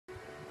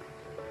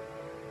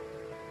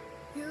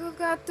You've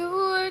got the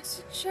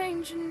words to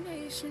change a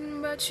nation,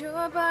 but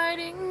you're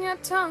biting your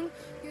tongue.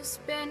 You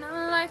spent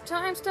a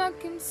lifetime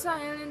stuck in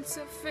silence,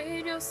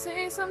 afraid you'll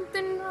say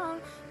something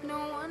wrong. No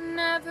one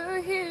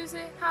ever hears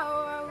it. How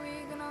are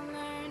we gonna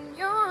learn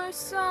your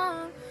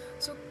song?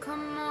 So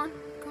come on,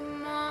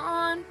 come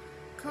on,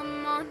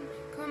 come on,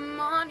 come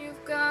on.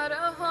 You've got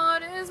a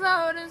heart as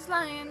loud as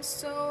lions,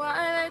 so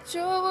I let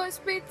your voice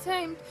be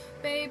tamed.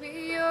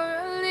 Baby, you're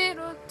a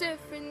little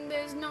different,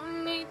 there's no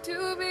need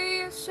to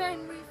be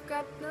ashamed. We've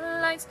got the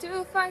lights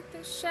to fight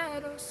the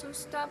shadows, so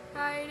stop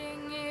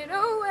hiding it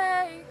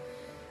away.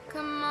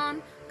 Come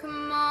on,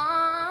 come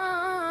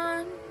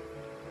on.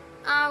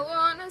 I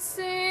wanna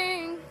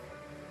sing,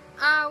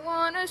 I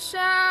wanna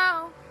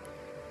shout,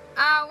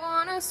 I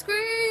wanna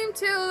scream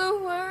till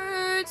the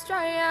words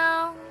dry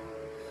out.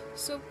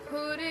 So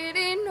put it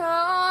in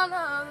all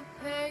of the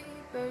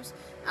papers,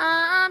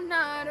 I'm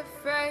not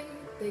afraid.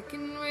 They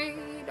can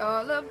read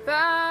all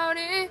about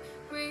it,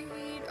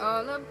 read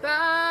all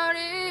about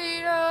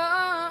it.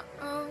 Oh,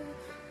 oh,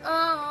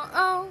 oh,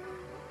 oh,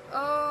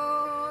 oh,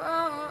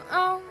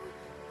 oh,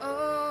 oh, oh,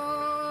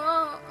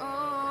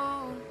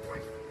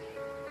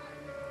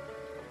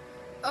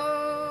 oh,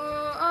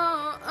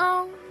 oh, oh,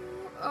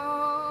 oh,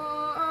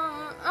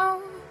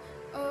 oh,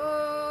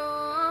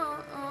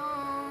 oh,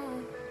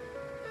 oh.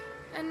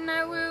 And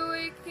now we're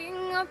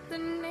waking up the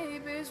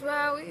neighbors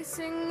while we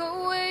sing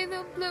away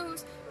the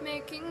blues,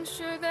 making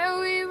sure that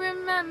we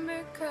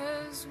remember,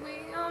 'cause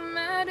we all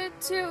matter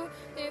too.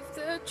 If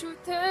the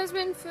truth has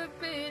been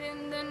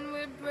forbidden, then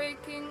we're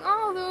breaking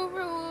all the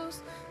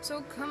rules.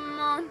 So come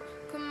on,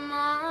 come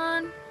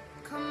on,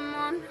 come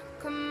on,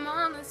 come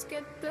on. Let's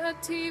get the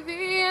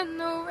TV and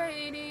the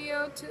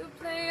radio to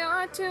play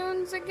our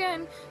tunes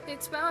again.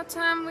 It's about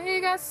time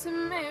we got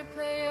some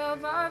airplay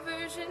of our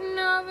version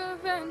of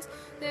events.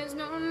 There's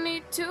no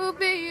need to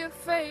be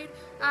afraid,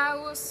 I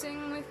will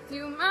sing with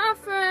you, my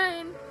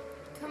friend.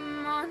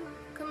 Come on,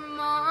 come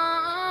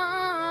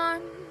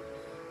on.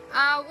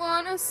 I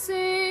wanna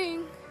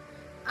sing,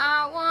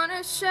 I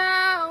wanna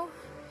shout,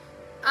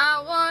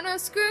 I wanna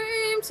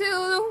scream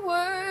till the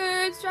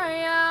words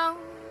dry out.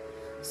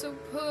 So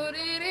put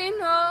it in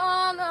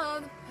all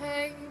of the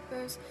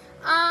papers,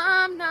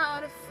 I'm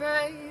not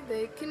afraid.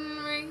 They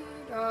can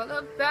read all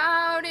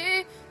about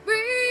it,